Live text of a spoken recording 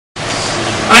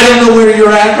I don't know where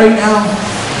you're at right now.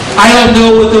 I don't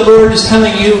know what the Lord is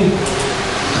telling you.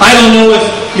 I don't know if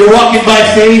you're walking by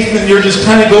faith and you're just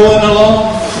kind of going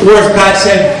along, or if God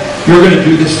said, you're going to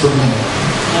do this for me.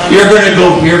 Amen. You're going to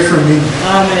go here for me.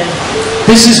 Amen.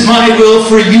 This is my will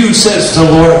for you, says the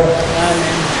Lord.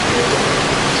 Amen.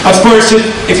 Of course,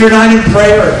 if you're not in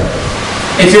prayer,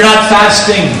 if you're not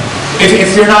fasting,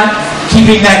 if you're not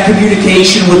keeping that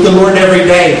communication with the Lord every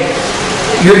day,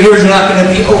 your ears are not going to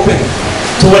be open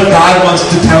to what God wants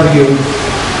to tell you.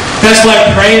 That's why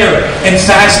prayer and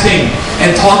fasting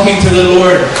and talking to the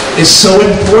Lord is so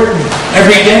important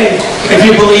every day. If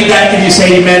you believe that, can you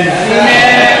say amen?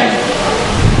 Amen.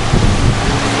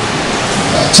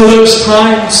 So those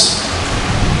times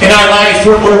in our life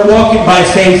where we're walking by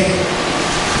faith,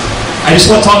 I just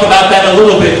want to talk about that a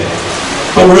little bit.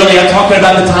 But really, I'm talking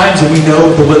about the times when we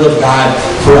know the will of God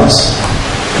for us.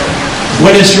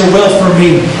 What is your will for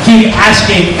me? Keep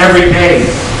asking every day.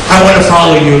 I want to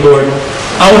follow you, Lord.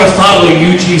 I want to follow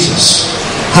you, Jesus.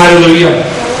 Hallelujah.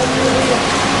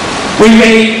 We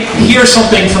may hear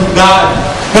something from God.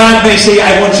 God may say,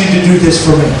 I want you to do this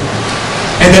for me.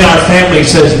 And then our family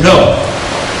says, no,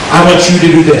 I want you to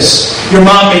do this. Your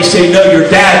mom may say no. Your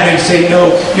dad may say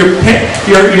no.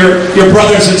 Your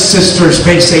brothers and sisters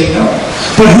may say no.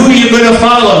 But who are you going to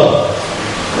follow?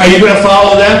 Are you going to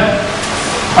follow them?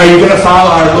 Are you going to follow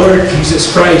our Lord Jesus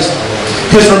Christ?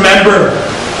 Because remember,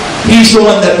 He's the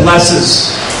one that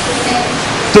blesses.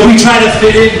 Do we try to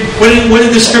fit in? What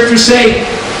did the scripture say?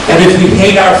 That if we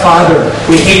hate our father,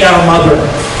 we hate our mother,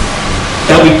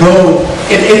 that we go,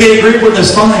 if they agree with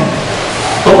us, fine.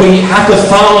 But we have to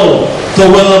follow the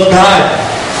will of God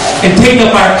and take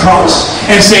up our cross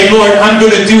and say, Lord, I'm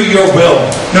going to do your will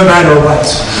no matter what.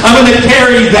 I'm going to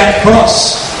carry that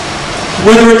cross.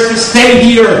 Whether it's to stay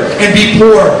here and be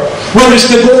poor, whether it's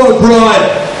to go abroad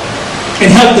and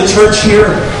help the church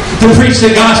here, to preach the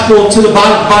gospel to the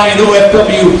by an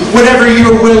OFW, whatever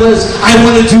your will is, I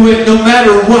want to do it no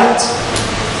matter what.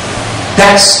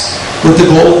 That's what the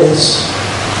goal is.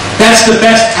 That's the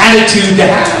best attitude to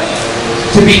have.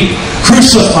 To be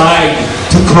crucified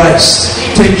to Christ.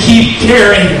 To keep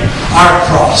carrying our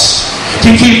cross. To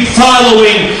keep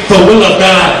following the will of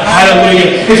God.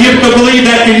 Hallelujah. If you believe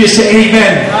that, can you say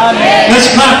amen? Amen. Let's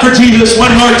clap for Jesus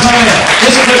one more time.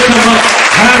 Let's lift him up.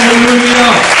 Hallelujah.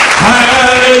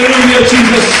 Hallelujah,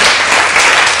 Jesus.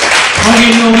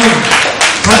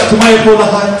 Tumayo po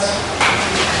lahat.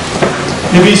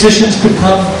 The musicians could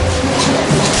come.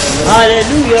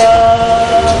 Hallelujah.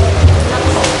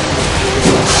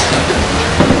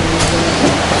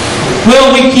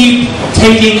 Will we keep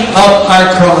taking up our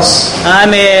cross?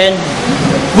 Amen.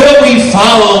 Will we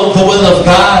follow the will of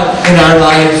God in our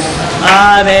life?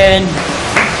 Amen.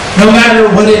 No matter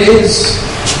what it is.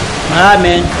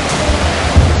 Amen.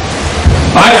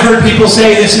 I've heard people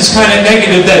say this is kind of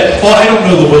negative, that, oh, I don't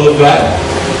know the will of God.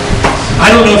 I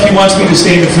don't know if He wants me to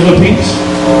stay in the Philippines.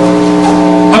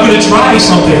 I'm going to try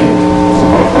something.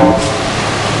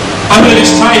 I'm going to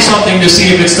try something to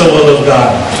see if it's the will of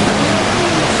God.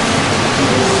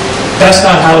 That's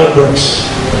not how it works.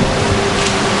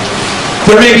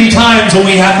 There may be times when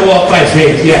we have to walk by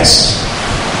faith, yes.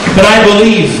 But I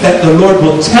believe that the Lord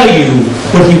will tell you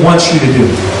what He wants you to do.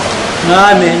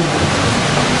 Amen.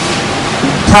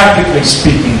 Practically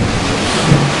speaking.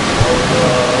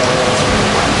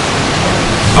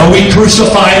 Are we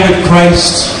crucified with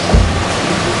Christ?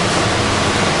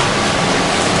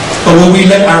 Or will we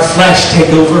let our flesh take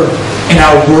over and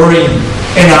our worry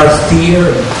and our fear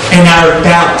and our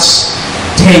doubts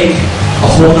take a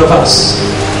hold of us?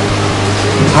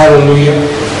 Hallelujah.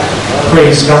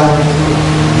 Praise God.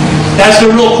 That's the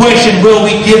real question. Will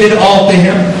we give it all to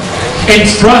Him and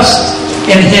trust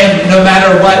in Him no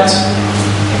matter what?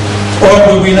 Or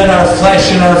will we let our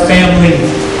flesh and our family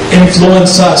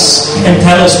influence us and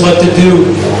tell us what to do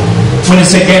when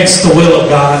it's against the will of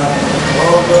God?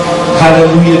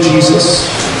 Hallelujah, Jesus.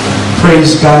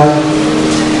 Praise God.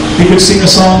 We could sing a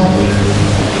song.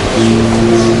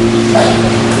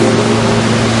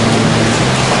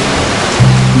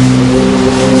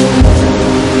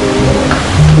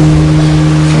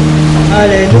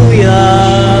 Hallelujah.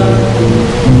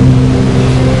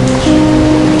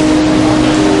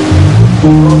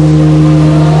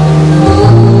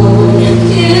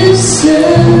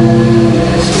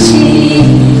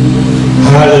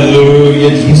 Hallelujah,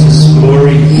 Jesus,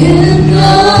 glory.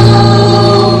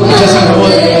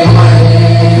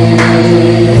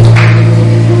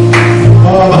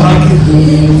 Oh, mahal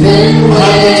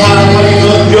tayo,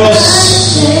 Panginoon Diyos.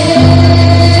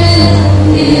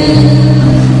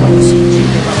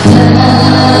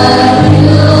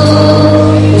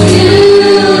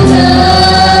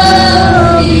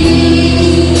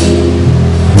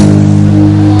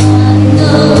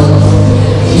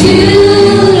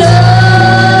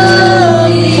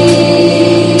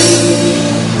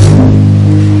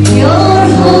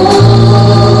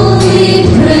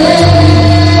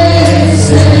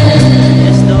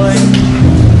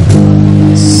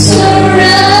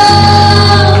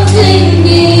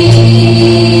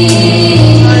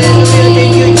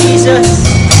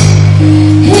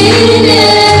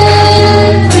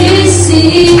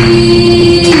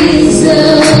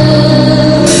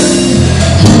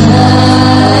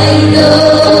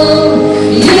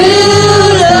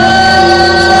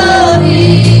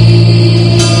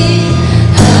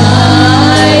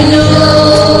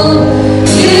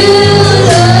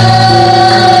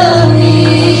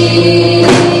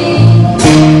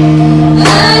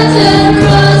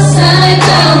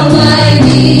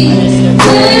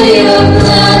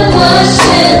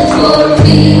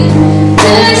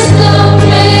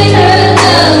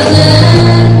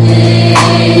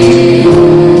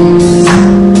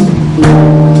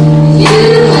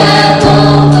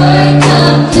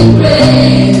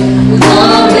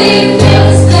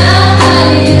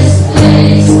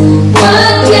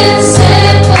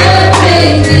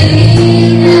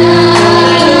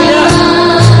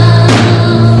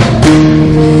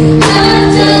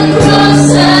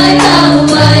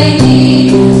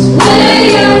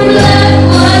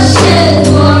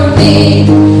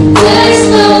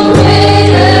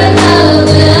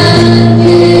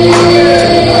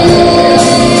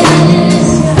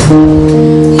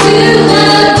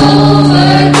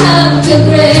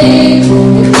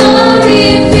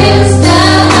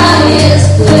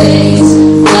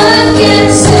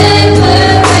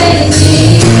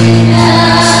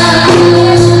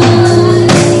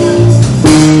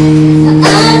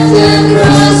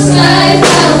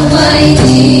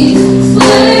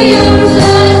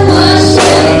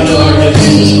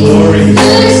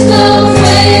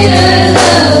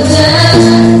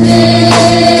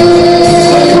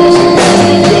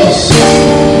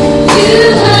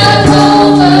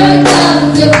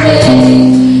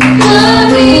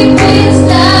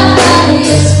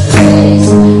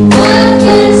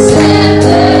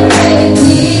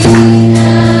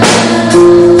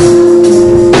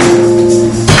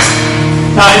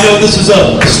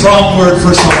 strong word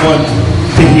for someone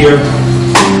to hear.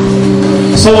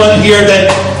 Someone here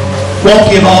that won't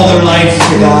give all their life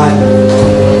to God,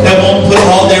 that won't put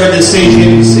all their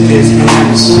decisions in His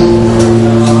hands.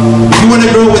 You want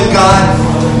to grow with God?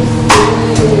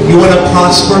 You want to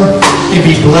prosper and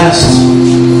be blessed?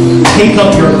 Take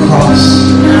up your cross.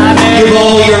 Amen. Give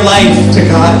all your life to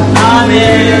God.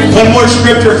 Amen. One more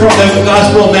scripture from the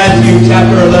Gospel of Matthew,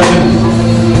 chapter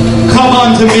 11. Come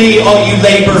unto me, all you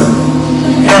labor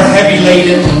and are heavy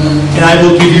laden, and I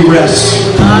will give you rest.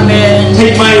 Amen.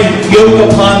 Take my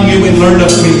yoke upon you and learn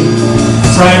of me,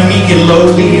 for I am meek and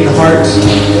lowly in heart,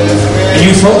 and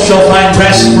you shall find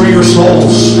rest for your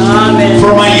souls. Amen.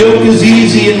 For my yoke is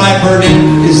easy and my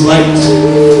burden is light.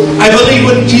 I believe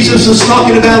when Jesus was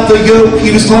talking about the yoke,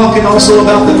 He was talking also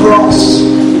about the cross.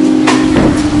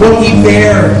 What we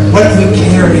bear, what we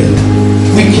carry.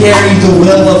 We carry the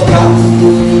will of God.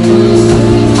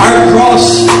 Our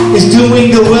cross is doing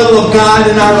the will of God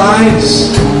in our lives.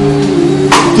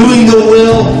 Doing the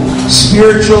will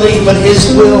spiritually, but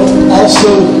His will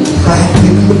also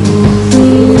practically.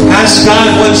 Ask God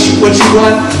what you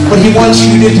want, what He wants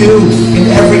you to do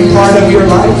in every part of your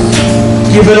life.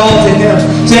 Give it all to Him.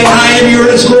 Say, I am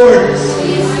yours, Lord.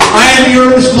 I am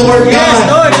yours, Lord God. Yes,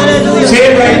 Lord. Hallelujah.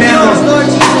 Say it right now. Yes, Lord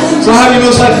Jesus. So how many of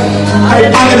us like,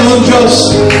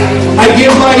 I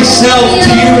give myself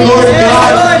to you, Lord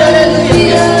God.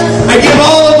 I give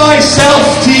all of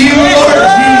myself to you,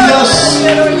 Lord.